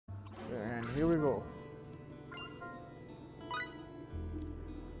here we go.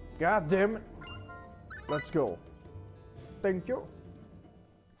 God damn it. Let's go. Thank you.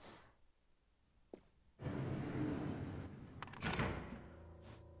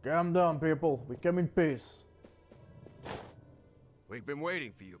 Calm down, people. We come in peace. We've been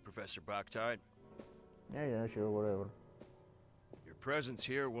waiting for you, Professor Bactide. Yeah, sure, whatever. Your presence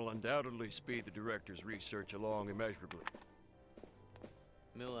here will undoubtedly speed the director's research along immeasurably.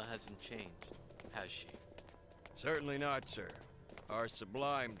 Milla hasn't changed, has she? Certainly not, sir. Our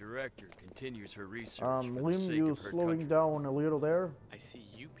sublime director continues her research for the Lim, sake you of her slowing country. down a little there? I see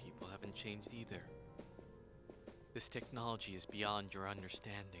you people haven't changed either. This technology is beyond your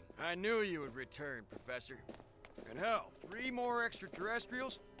understanding. I knew you would return, Professor. And hell, 3 more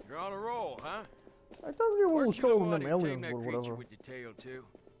extraterrestrials? You're on a roll, huh? I thought you were Weren't you the calling one them who tamed aliens that or creature whatever. with detail too?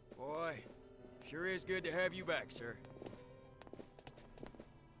 Boy, sure is good to have you back, sir.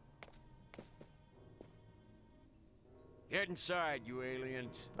 Get inside, you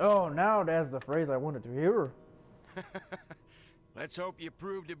aliens. Oh, now that's the phrase I wanted to hear. Let's hope you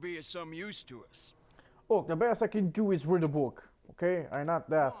prove to be of some use to us. Look, the best I can do is read a book, okay? I'm not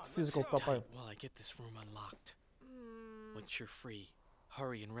that physical stuff. Tight while I get this room unlocked. Once you're free,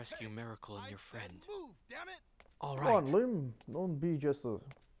 hurry and rescue Meracle and your friend. Move, damn it! All Come right. on, Lim. Don't be just a...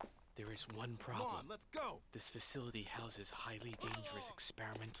 There is one problem. Come on, let's go. This facility houses highly dangerous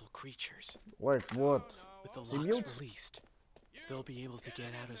experimental creatures. Like what? With the Symbiotes? locks released, they'll be able to get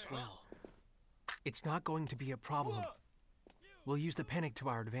out as well. It's not going to be a problem. We'll use the panic to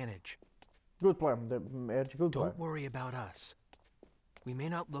our advantage. Good plan, the Edge, good plan. Don't worry about us. We may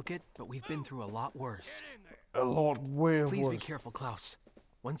not look it, but we've been through a lot worse. A lot way Please be worse. careful, Klaus.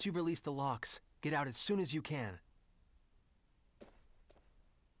 Once you've released the locks, get out as soon as you can.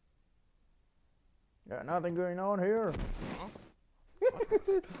 Yeah, nothing going on here.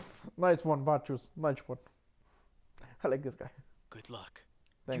 Nice one, Bachus. Nice one. I like this guy. Good luck.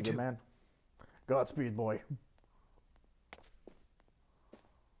 Thank you, too. man. Godspeed, boy.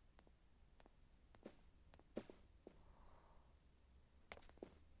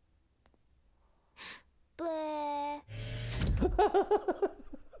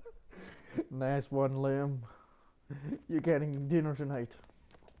 Nice one, Lim. You're getting dinner tonight.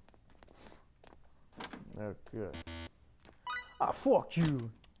 Okay. Ah, fuck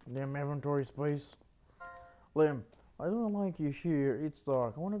you. Damn inventory space. Lim, I don't like you here. It's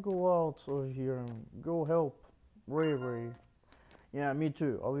dark. I want to go out of here and go help Ray. Yeah, me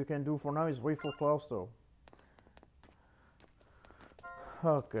too. All we can do for now is wait for Klaus, though.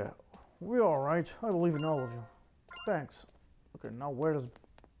 Okay. We're alright. I believe in all of you. Thanks. Okay, now where does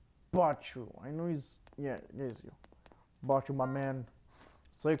Bachu? I know he's... Yeah, it is you. Bachu, my man.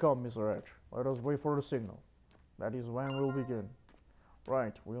 Stay calm, Mr. Edge. Let us wait for the signal. That is when we'll begin.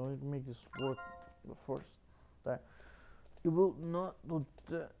 Right, we'll need to make this work first. That you will not do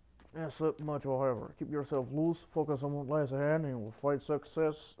that mess up much, however. Keep yourself loose, focus on what lies ahead, and you will find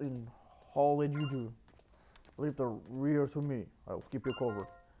success in all that you do. Leave the rear to me. I'll keep you covered.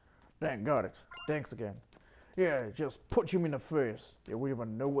 Dang, got it. Thanks again. Yeah, just punch him in the face. They won't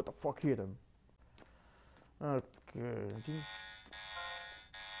even know what the fuck hit him. Okay.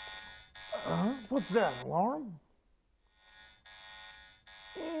 What's that, alarm?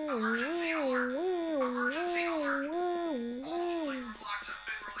 Emergency alert! Emergency alert! All sleeper blocks have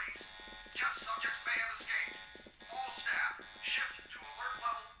been released. Test subjects may have escaped. All staff, shift to alert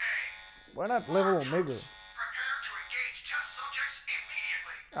level A. Why not level Troops, Omega? prepare to engage test subjects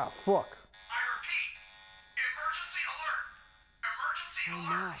immediately. Ah, fuck. I repeat, emergency alert! Emergency Oh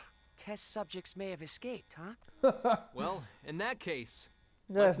alert! my. Test subjects may have escaped, huh? Well, in that case,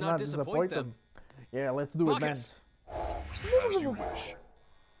 Let's not disappoint them. Yeah, let's do it, man. Buckets. As you wish.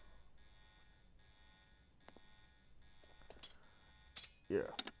 Yeah.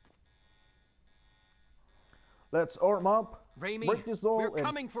 Let's arm up, Reimi, break this door, we're and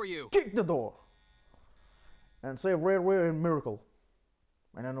coming for you. kick the door. And save Railway and Meracle.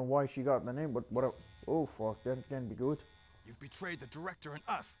 I don't know why she got the name, but whatever. Oh, fuck, that can be good. You've betrayed the director and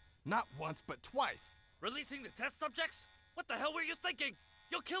us. Not once, but twice. Releasing the test subjects? What the hell were you thinking?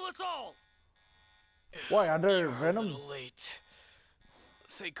 You'll kill us all! Why are there You're a venom? little late.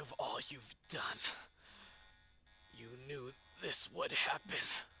 Think of all you've done. You knew this would happen.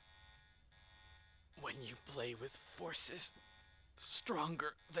 When you play with forces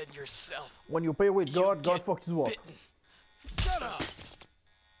stronger than yourself, When you play with you God, God get fucks you up. bitten. Shut up!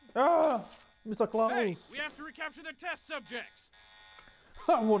 Ah, Mr. Klaus. Hey, we have to recapture their test subjects!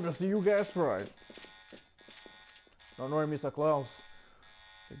 I want to see you guys try. Don't worry, Mr. Klaus.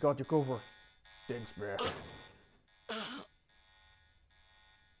 We got you covered. Thanks, man.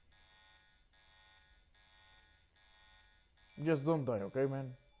 Just don't die, okay,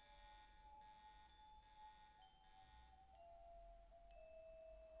 man?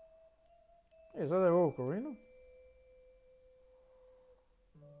 Is that a ocarina?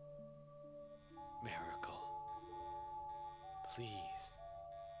 Meracle. Please.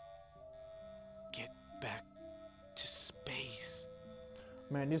 Get back to space.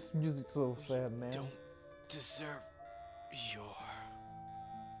 Man, this music's so sad, man. Don't deserve your...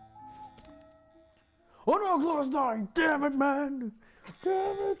 Oh no, Klaus died! Damn it, man!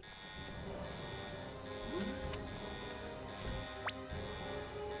 Damn it!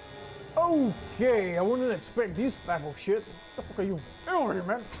 Okay, I wouldn't expect this type of shit. What the fuck are you? Get over here,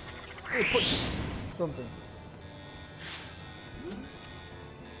 man! Hey, put something.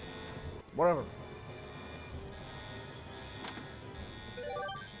 Whatever.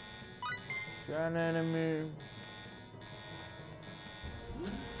 An enemy.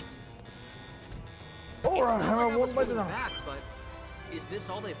 It's Alright, not like I was one holding button. back, but is this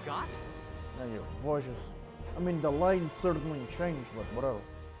all they've got? Now your voices. I mean, the lines certainly changed, but whatever.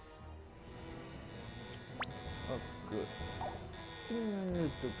 Oh, good.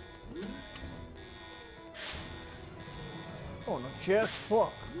 Oh no, chest,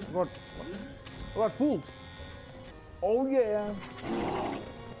 fuck. I got fooled. Oh yeah.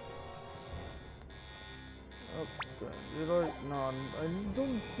 Okay, did I? No, I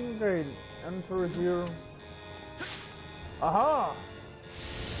don't think I enter here. Aha!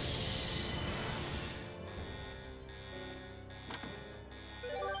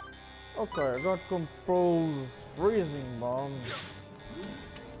 Okay, I got controls freezing bomb.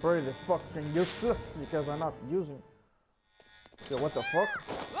 Pretty fucking useless because I'm not using. Okay, what the fuck?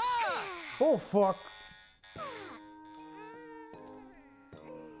 Oh fuck!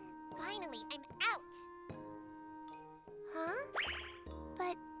 Finally, I'm out. Huh?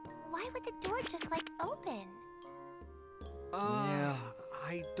 But why would the door just like open? Yeah,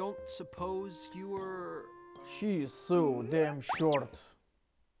 I don't suppose you were... She is so damn short.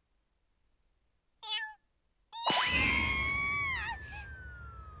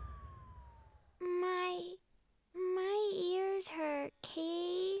 My ears hurt,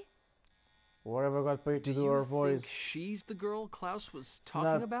 Kay. Whatever got paid to Do do you her voice think she's the girl Klaus was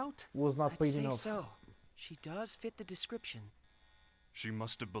talking about? was not I'd paid say enough. so. She does fit the description. She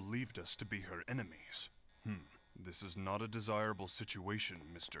must have believed us to be her enemies. This is not a desirable situation,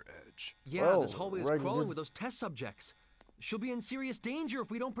 Mr. Edge. Yeah, Oh, this hallway is right, crawling good. with those test subjects. She'll be in serious danger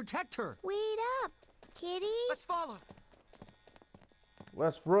if we don't protect her. Wait up, kitty. Let's follow.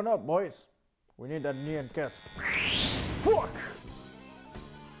 Let's run up, boys. We need that neon cat. Fuck!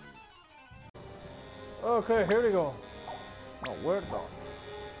 Okay, here we go. Now, where the?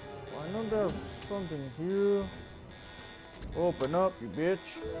 I know there's something here. Open up, you bitch.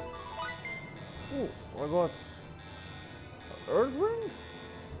 Ooh, I got an earth ring?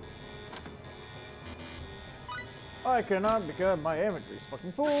 I cannot because my inventory is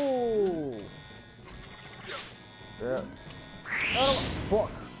fucking full. Yeah. Oh,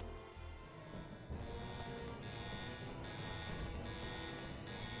 fuck.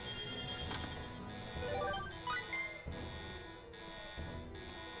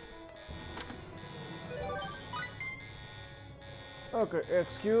 Okay,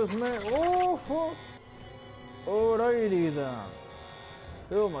 excuse me. Oh, fuck. Alrighty then.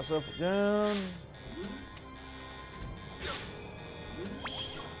 Heal myself again.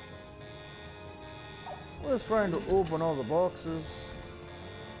 Let's trying to open all the boxes.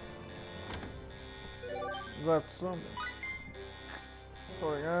 Got something.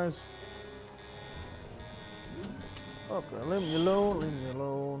 Sorry, guys. Okay, leave me alone, leave me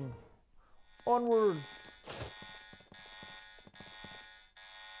alone. Onward.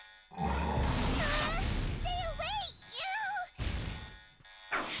 Stay away,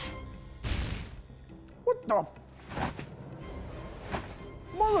 you! What the?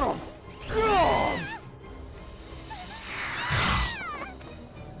 Mother of God!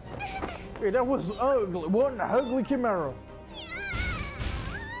 Hey, that was ugly. What an ugly chimera.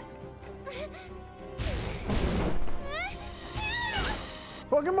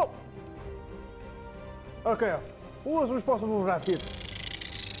 Fuck him up. Okay, who was responsible for that hit?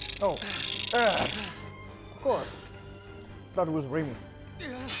 Oh, of course. Thought it was Reimi.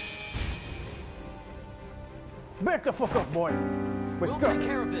 Back the fuck up, boy. We'll take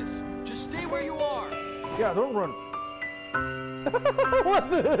care of this. Just stay where you are. Yeah, don't run. What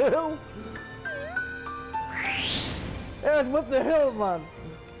the hell? Ed, what the hell, man?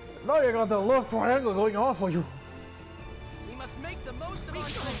 Now you got the love triangle going on for you. We must make the most of our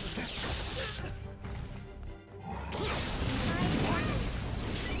chances.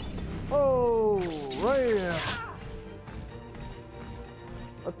 Oh, right.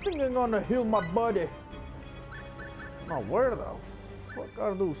 I think I'm gonna heal my body. Now, where the fuck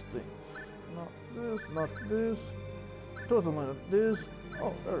are those things? Not this, not this. Totally not this.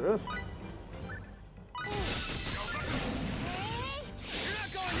 Oh, there it is.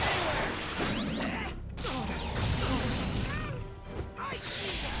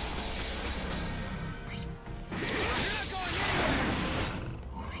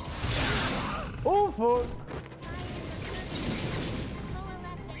 Oh, fuck.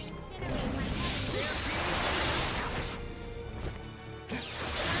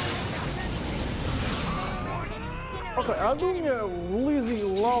 Okay, I'm doing a really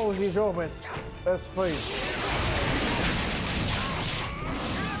lousy job at Faize.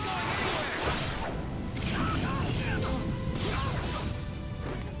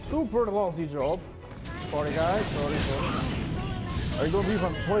 Super lousy job. Sorry guys, sorry. I don't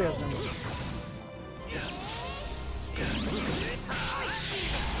even play as him.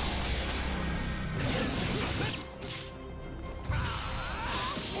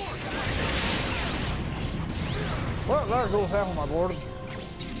 Well, there goes half of my board.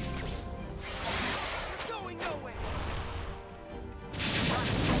 Going nowhere.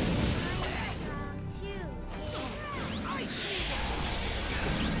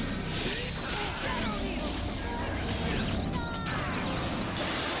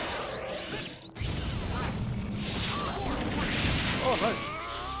 Oh, nice.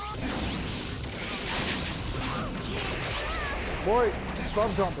 Boy, stop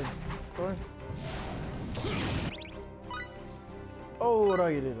jumping. Sorry.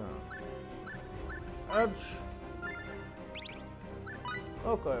 Alrighty then. Edge.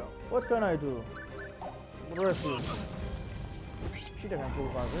 Okay, what can I do? Rescue. She doesn't pull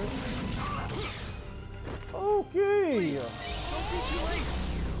back here. Okay.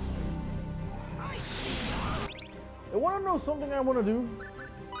 You wanna know something I wanna do?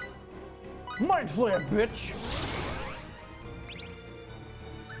 Mind flare, bitch!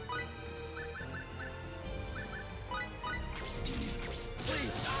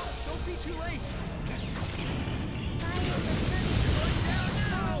 Too late.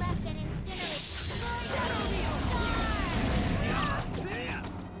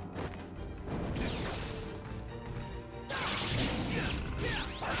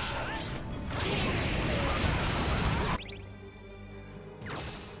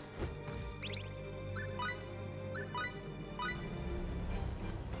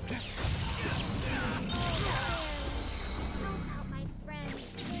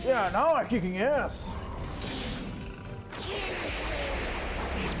 Yeah, now I'm kicking ass.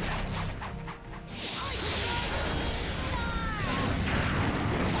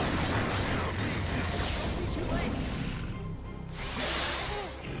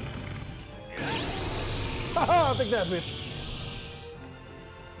 Haha, take that, bitch.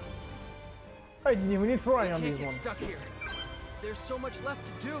 I didn't even need try on Can't these get ones. stuck here. There's so much left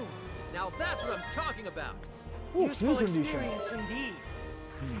to do. Now that's what I'm talking about. Ooh, Useful fusion experience indeed.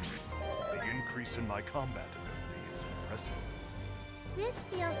 The increase in my combat ability is impressive. This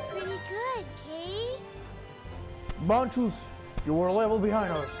feels pretty good, Kay. Banchus, you were a level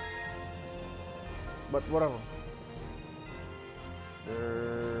behind us. But whatever.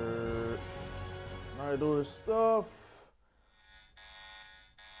 I do this stuff.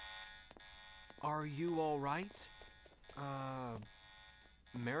 Are you all right?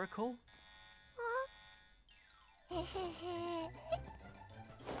 Meracle?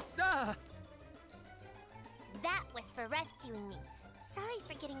 Ah! That was for rescuing me. Sorry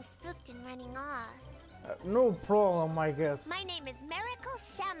for getting spooked and running off. No problem, I guess. My name is Meracle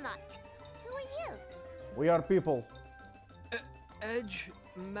Shamnot. Who are you? We are people. Edge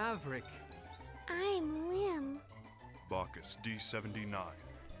Maverick. I'm Lim. Bacchus D79.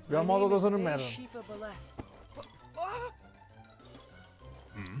 Your model doesn't matter. Shiva Baleth.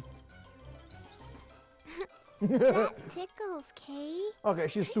 That tickles, Kay. Okay,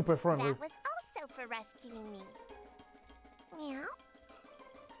 she's super friendly. That was also for rescuing me. Meow?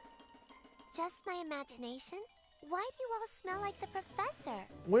 Just my imagination? Why do you all smell like the professor?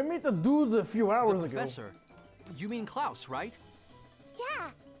 We met the dude a few hours The ago. professor. You mean Klaus, right? Yeah.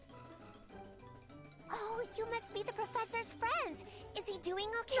 Oh, you must be the professor's friends. Is he doing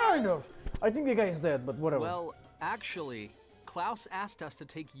okay? Kind of. I think the guy is dead, but whatever. Well, actually, Klaus asked us to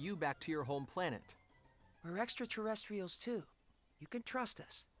take you back to your home planet. We're extraterrestrials too. You can trust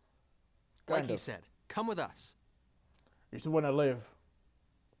us. Like he said, come with us. It's when I live.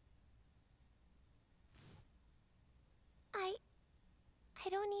 I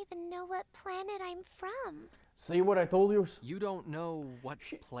don't even know what planet I'm from. See what I told you? You don't know what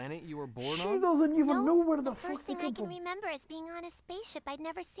planet you were born She on? doesn't even know Nope, where the the fuck first they thing I come can from. remember is being on a spaceship I'd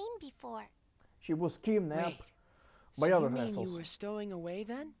never seen before. She was kidnapped Wait, by so other you mean vessels. you were stowing away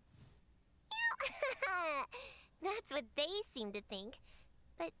then? That's what they seem to think.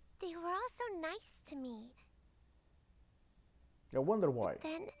 But they were all so nice to me. I wonder why.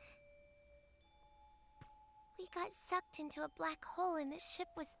 Then we got sucked into a black hole and the ship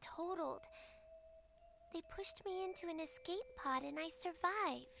was totaled. They pushed me into an escape pod and I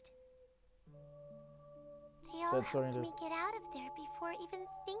survived. They all That's helped going me get out of there before even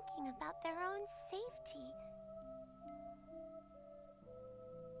thinking about their own safety.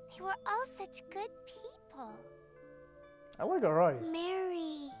 They were all such good people. I like her eyes.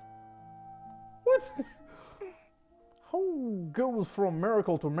 Mary. What? How goes from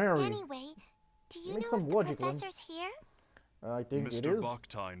Meracle to Mary? Anyway, do you Make know some if the logic, Lynn. professor's here? I think it Mr. is.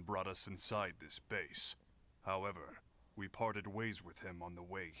 Baktine brought us inside this base. However, we parted ways with him on the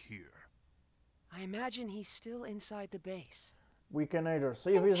way here. I imagine he's still inside the base. We can either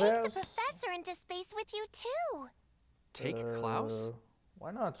save Then his take ass. the professor into space with you too. Take Klaus?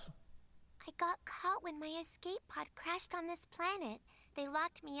 Why not? I got caught when my escape pod crashed on this planet. They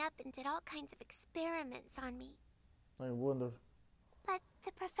locked me up and did all kinds of experiments on me. I wonder. But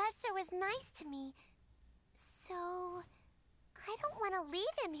the professor was nice to me. So I don't want to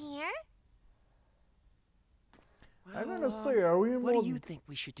leave him here. I'm gonna say, are we in What do you think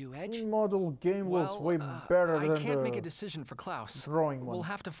we should do, Edge? model game looks Well, way better I than can't the make a decision for Klaus. drawing one. We'll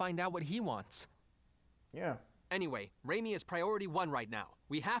have to find out what he wants. Yeah. Anyway, Reimi is priority 1 right now.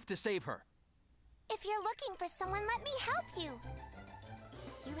 We have to save her. If you're looking for someone, let me help you.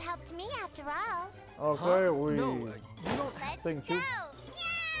 You helped me after all. Okay, Huh? we No, you don't. Let's Thank go. you.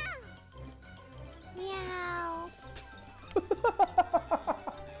 Meow.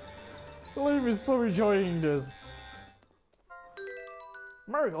 Liam is so enjoying this.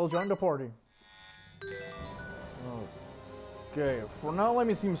 Miracle joined the party. Okay, for now let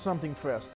me see something fast.